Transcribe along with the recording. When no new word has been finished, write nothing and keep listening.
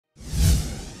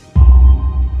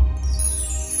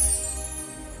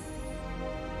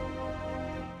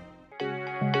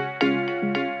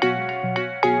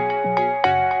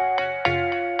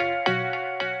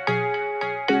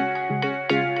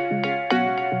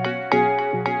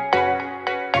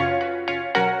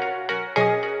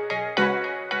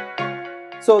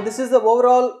So this is the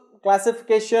overall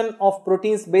classification of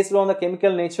proteins based on the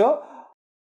chemical nature.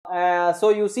 So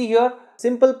you see here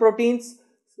simple proteins,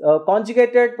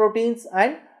 conjugated proteins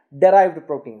and derived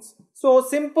proteins. So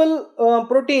simple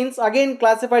proteins again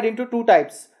classified into two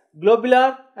types,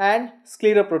 globular and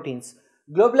scleroproteins.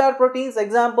 Globular proteins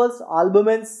examples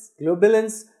albumins,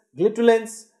 globulins,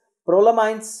 glycerins,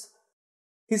 prolamines,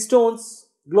 histones,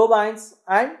 globines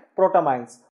and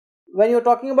protamines. When you are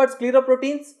talking about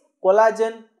scleroproteins,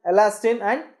 collagen, elastin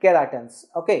and keratins.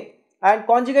 Okay, and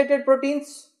conjugated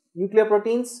proteins,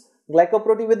 nucleoproteins,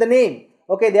 glycoprotein with the name.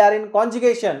 Okay, they are in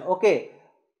conjugation. Okay,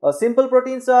 simple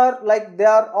proteins are like they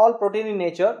are all protein in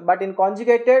nature, but in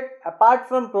conjugated, apart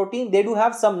from protein, they do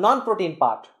have some non-protein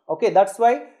part. Okay, that's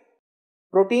why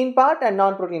protein part and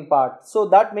non-protein part. So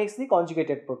that makes the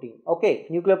conjugated protein. Okay,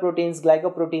 nucleoproteins,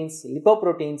 glycoproteins,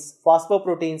 lipoproteins,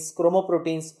 phosphoproteins,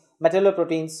 chromoproteins,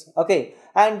 metalloproteins. Okay,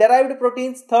 and derived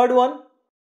proteins, third one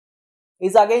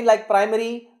is again like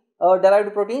primary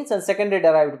derived proteins and secondary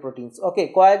derived proteins. Okay,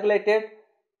 coagulated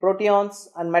proteins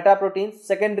and metaproteins,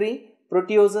 secondary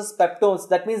proteoses, peptones.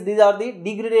 That means these are the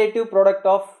degradative product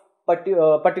of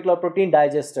particular protein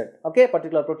digested. Okay,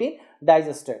 particular protein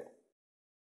digested.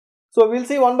 So we will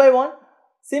see one by one.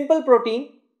 Simple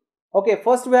protein. Okay,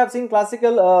 first we have seen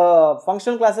classical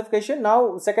functional classification.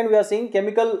 Now second we are seeing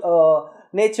chemical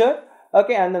nature.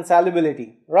 Okay, and then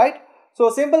solubility. Right. So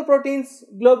simple proteins,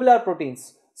 globular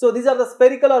proteins. So these are the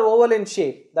spherical or oval in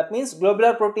shape. That means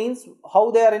globular proteins,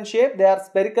 how they are in shape? They are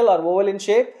spherical or oval in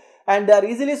shape, and they are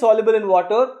easily soluble in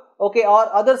water. Okay,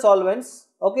 or other solvents.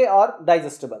 Okay, or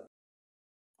digestible.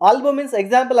 Albumins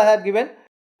example I have given.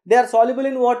 They are soluble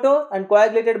in water and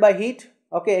coagulated by heat.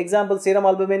 Okay, example serum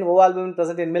albumin, ovalbumin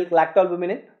present in milk, lactalbumin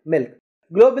in milk.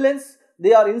 Globulins,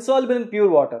 they are insoluble in pure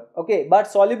water. Okay, but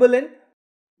soluble in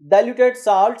diluted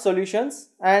salt solutions,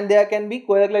 and they can be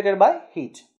coagulated by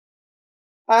heat.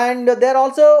 And they are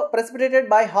also precipitated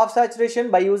by half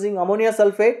saturation by using ammonia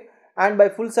sulfate and by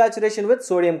full saturation with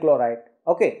sodium chloride.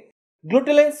 Okay,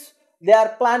 gluteins, they are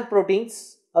plant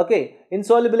proteins. Okay,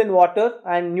 insoluble in water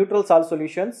and neutral salt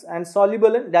solutions and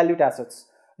soluble in dilute acids.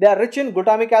 They are rich in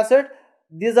glutamic acid.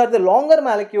 These are the longer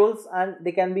molecules and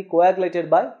they can be coagulated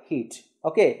by heat.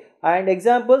 Okay, and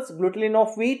examples glutenin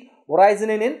of wheat,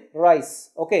 ricinin in rice.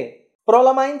 Okay,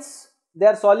 prolamines, they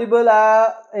are soluble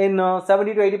in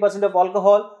 70 to 80% of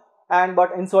alcohol and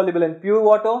but insoluble in pure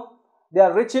water. They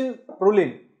are rich in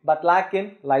proline but lack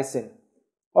in lysine.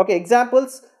 Okay,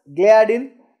 examples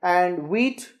gliadin and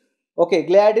wheat. Okay,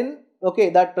 gliadin, okay,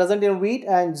 that present in wheat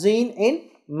and zein in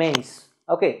maize.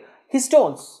 Okay,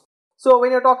 histones. So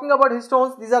when you're talking about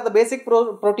histones, these are the basic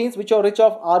proteins which are rich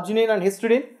of arginine and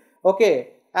histidine.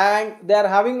 Okay, and they are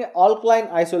having alkaline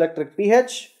isoelectric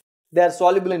pH. They are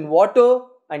soluble in water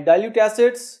and dilute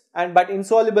acids and but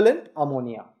insoluble in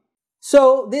ammonia.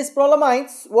 So these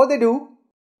prolamines, what they do?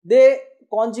 They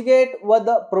conjugate with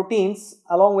the proteins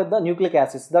along with the nucleic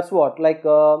acids. That's what, like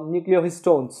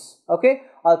nucleohistones. Okay,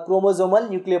 or chromosomal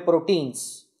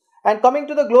nucleoproteins. And coming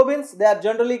to the globins, they are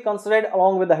generally considered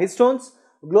along with the histones.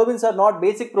 Globins are not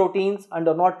basic proteins and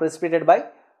are not precipitated by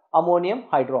ammonium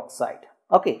hydroxide.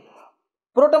 Okay,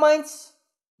 protamines,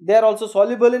 they are also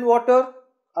soluble in water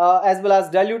as well as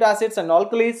dilute acids and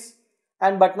alkalis,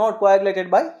 and but not coagulated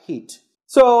by heat.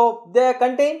 So they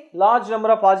contain large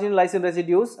number of arginine lysine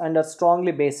residues and are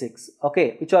strongly basics.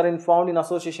 Okay, which are found in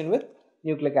association with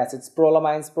nucleic acids,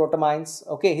 prolamines, protamines,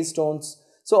 okay, histones.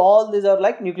 So all these are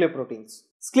like nucleoproteins.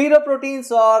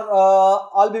 Scleroproteins are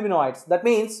albuminoids. That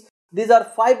means these are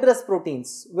fibrous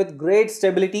proteins with great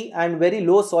stability and very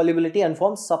low solubility and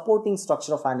form supporting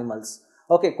structure of animals.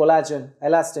 Okay, collagen,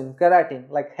 elastin, keratin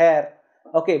like hair.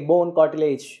 Okay, bone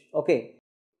cartilage. Okay,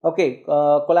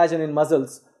 collagen in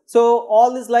muscles. So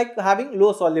all is like having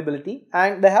low solubility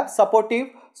and they have supportive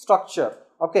structure.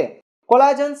 Okay,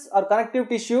 collagens are connective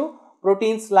tissue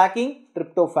proteins lacking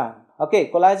tryptophan. Okay,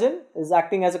 collagen is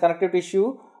acting as a connective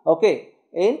tissue. Okay,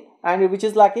 and which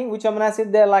is lacking, which amino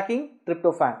acid they are lacking?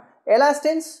 Tryptophan.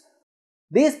 Elastins,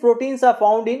 these proteins are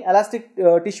found in elastic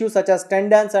tissues such as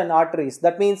tendons and arteries.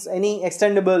 That means any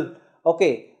extendable,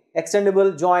 okay,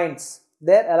 extendable joints,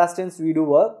 their elastins we do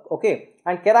work. Okay,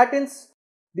 and keratins,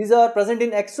 these are present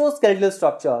in exoskeletal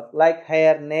structure like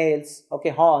hair, nails, okay,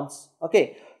 horns.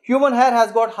 Okay, human hair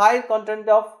has got high content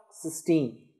of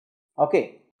cysteine.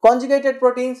 Okay, conjugated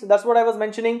proteins, that's what I was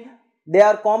mentioning. They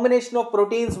are combination of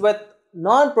proteins with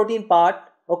non-protein part.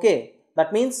 Okay,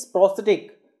 that means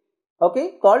prosthetic.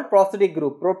 Okay, called prosthetic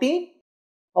group, protein,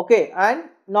 okay, and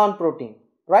non-protein,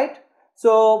 right?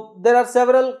 So there are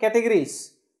several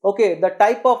categories. okay, the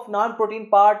type of non-protein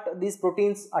part these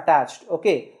proteins attached.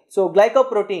 Okay, so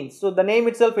glycoproteins, so the name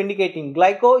itself indicating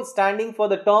glyco is standing for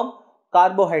the term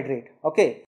carbohydrate.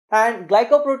 Okay, and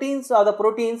glycoproteins are the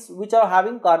proteins which are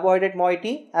having carbohydrate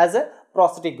moiety as a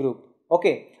prosthetic group.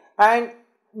 Okay, and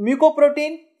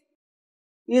mucoprotein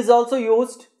is also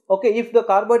used, okay, if the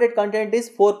carbohydrate content is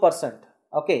 4%.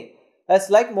 Okay, that's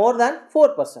like more than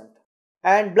 4%.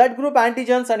 And blood group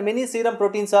antigens and many serum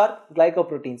proteins are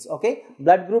glycoproteins. Okay,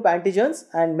 blood group antigens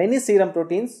and many serum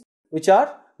proteins which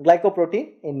are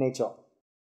glycoprotein in nature.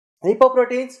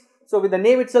 Lipoproteins, so with the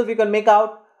name itself you can make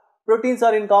out proteins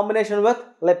are in combination with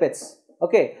lipids.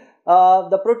 Okay,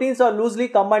 the proteins are loosely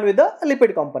combined with the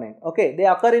lipid component. Okay, they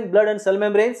occur in blood and cell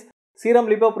membranes. Serum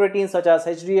lipoproteins such as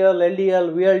HDL,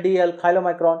 LDL, VLDL,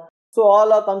 chylomicron, so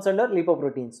all are comes under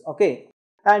lipoproteins. Okay,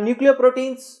 and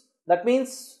nucleoproteins, that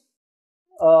means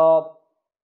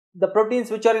the proteins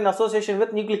which are in association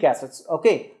with nucleic acids.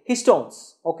 Okay,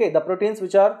 histones. Okay, the proteins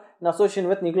which are in association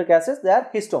with nucleic acids, they are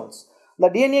histones. The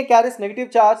DNA carries negative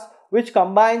charge which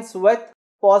combines with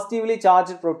positively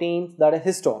charged proteins, that are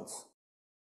histones.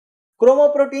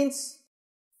 Chromaproteins,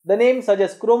 the name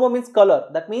suggests chromo means color,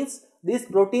 that means these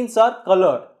proteins are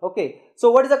colored. Okay,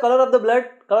 so what is the color of the blood?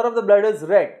 Color of the blood is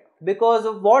red. Because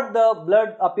of what the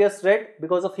blood appears red?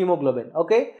 Because of hemoglobin.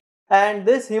 Okay, and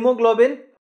this hemoglobin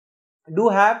do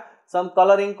have some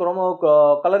coloring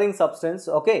coloring substance.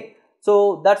 Okay,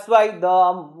 so that's why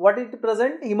the what it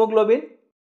present? Hemoglobin.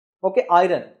 Okay,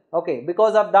 iron. Okay,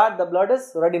 because of that the blood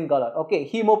is red in color. Okay,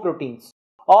 hemoproteins.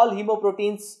 All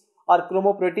hemoproteins are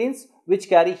chromoproteins which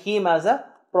carry heme as a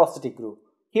prosthetic group.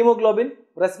 Hemoglobin,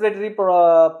 respiratory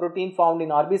protein found in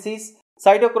RBCs.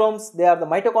 Cytochromes, they are the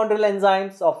mitochondrial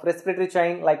enzymes of respiratory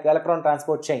chain like electron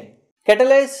transport chain.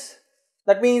 Catalase,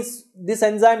 that means this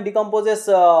enzyme decomposes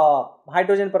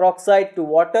hydrogen peroxide to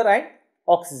water and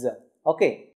oxygen.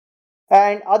 Okay,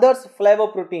 and others,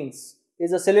 flavoproteins,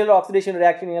 is a cellular oxidation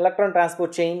reaction in electron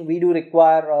transport chain. We do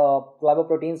require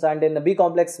flavoproteins, and in the B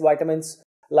complex vitamins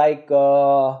like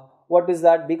what is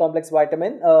that B complex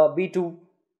vitamin? B2.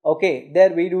 Okay,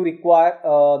 there we do require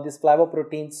these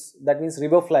flavoproteins, that means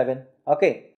riboflavin.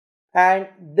 Okay, and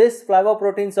these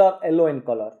flavoproteins are yellow in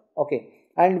color. Okay,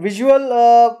 and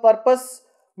visual purpose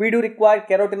we do require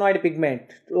carotenoid pigment.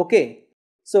 Okay,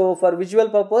 so for visual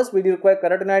purpose we do require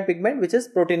carotenoid pigment which is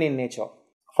protein in nature.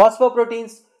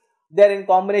 Phosphoproteins, they are in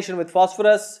combination with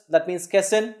phosphorus, that means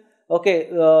casein.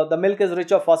 Okay, the milk is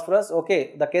rich of phosphorus.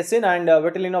 Okay, the casein and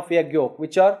vitelline of egg yolk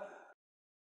which are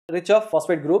rich of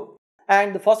phosphate group.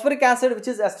 And the phosphoric acid which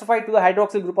is esterified to the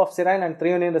hydroxyl group of serine and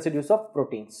threonine residues of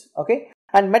proteins. Okay,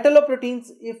 and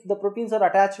metalloproteins, if the proteins are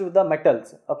attached with the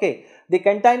metals, okay, they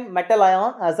contain metal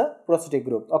ion as a prosthetic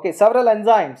group. Okay, several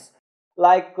enzymes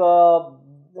like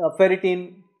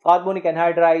ferritin, carbonic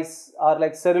anhydrase, or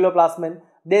like ceruloplasmin,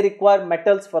 they require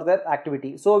metals for their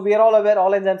activity. So we are all aware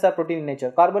all enzymes are protein in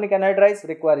nature. Carbonic anhydrase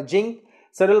require zinc,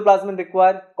 ceruloplasmin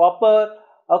require copper.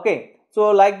 Okay, so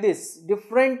like this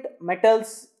different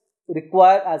metals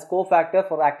require as cofactor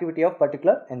for activity of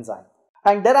particular enzyme.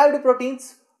 And derived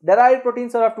proteins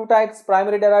are of two types,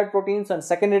 primary derived proteins and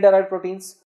secondary derived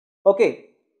proteins.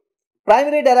 Okay,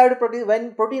 primary derived proteins,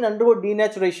 when protein undergo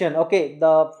denaturation, okay,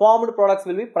 the formed products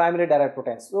will be primary derived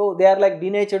proteins. So they are like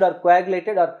denatured or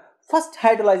coagulated or first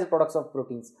hydrolyzed products of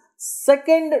proteins.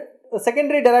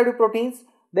 Secondary derived proteins,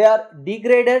 they are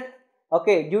degraded,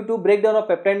 okay, due to breakdown of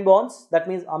peptide bonds, that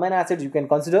means amino acids you can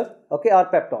consider, okay, or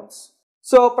peptones.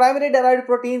 So primary derived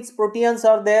proteins, proteins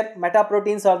are there,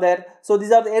 metaproteins are there. So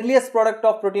these are the earliest product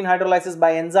of protein hydrolysis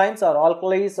by enzymes or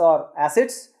alkalis or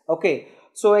acids. Okay,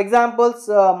 so examples,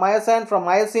 myosin from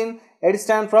myosin,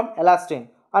 elastin from elastin.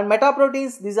 And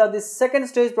metaproteins, these are the second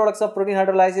stage products of protein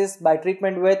hydrolysis by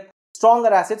treatment with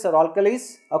stronger acids or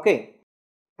alkalis. Okay,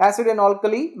 acid and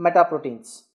alkali,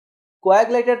 metaproteins.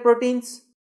 Coagulated proteins.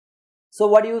 So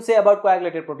what do you say about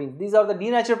coagulated proteins? These are the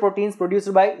denatured proteins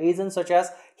produced by agents such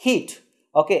as heat.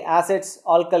 Okay, acids,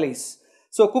 alkalis.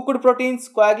 So cooked proteins,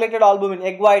 coagulated albumin,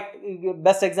 egg white,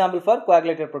 best example for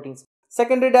coagulated proteins.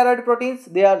 Secondary derived proteins,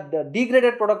 they are the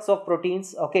degraded products of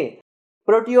proteins. Okay,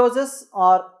 proteoses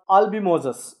or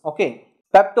albumoses. Okay,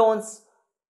 peptones.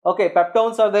 Okay,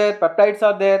 peptones are there, peptides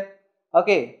are there.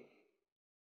 Okay,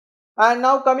 and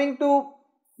now coming to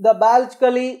the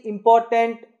biologically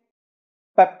important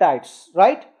peptides,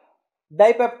 right?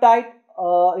 Dipeptide.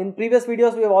 In previous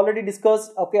videos we have already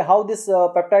discussed, okay, how these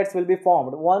peptides will be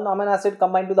formed. One amino acid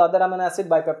combined to the other amino acid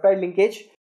by peptide linkage.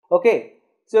 Okay,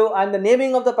 so and the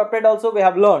naming of the peptide also we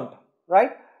have learned,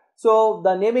 right? So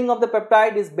the naming of the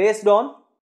peptide is based on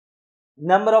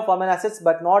number of amino acids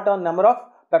but not on number of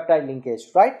peptide linkage,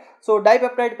 right? So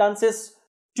dipeptide consists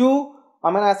two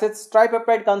amino acids.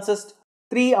 Tripeptide consists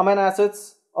 3 amino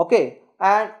acids, okay,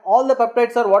 and all the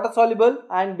peptides are water soluble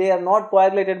and they are not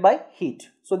coagulated by heat.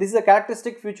 So this is a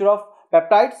characteristic feature of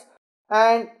peptides.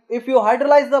 And if you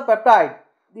hydrolyze the peptide,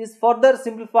 it is further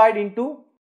simplified into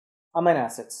amino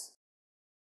acids.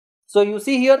 So you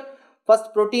see here,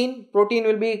 first protein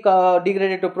will be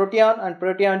degraded to protein, and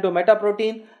protein to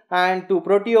metaprotein, and to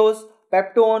proteose,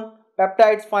 peptone,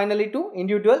 peptides, finally to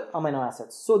individual amino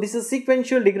acids. So this is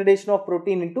sequential degradation of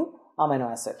protein into amino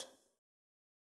acid.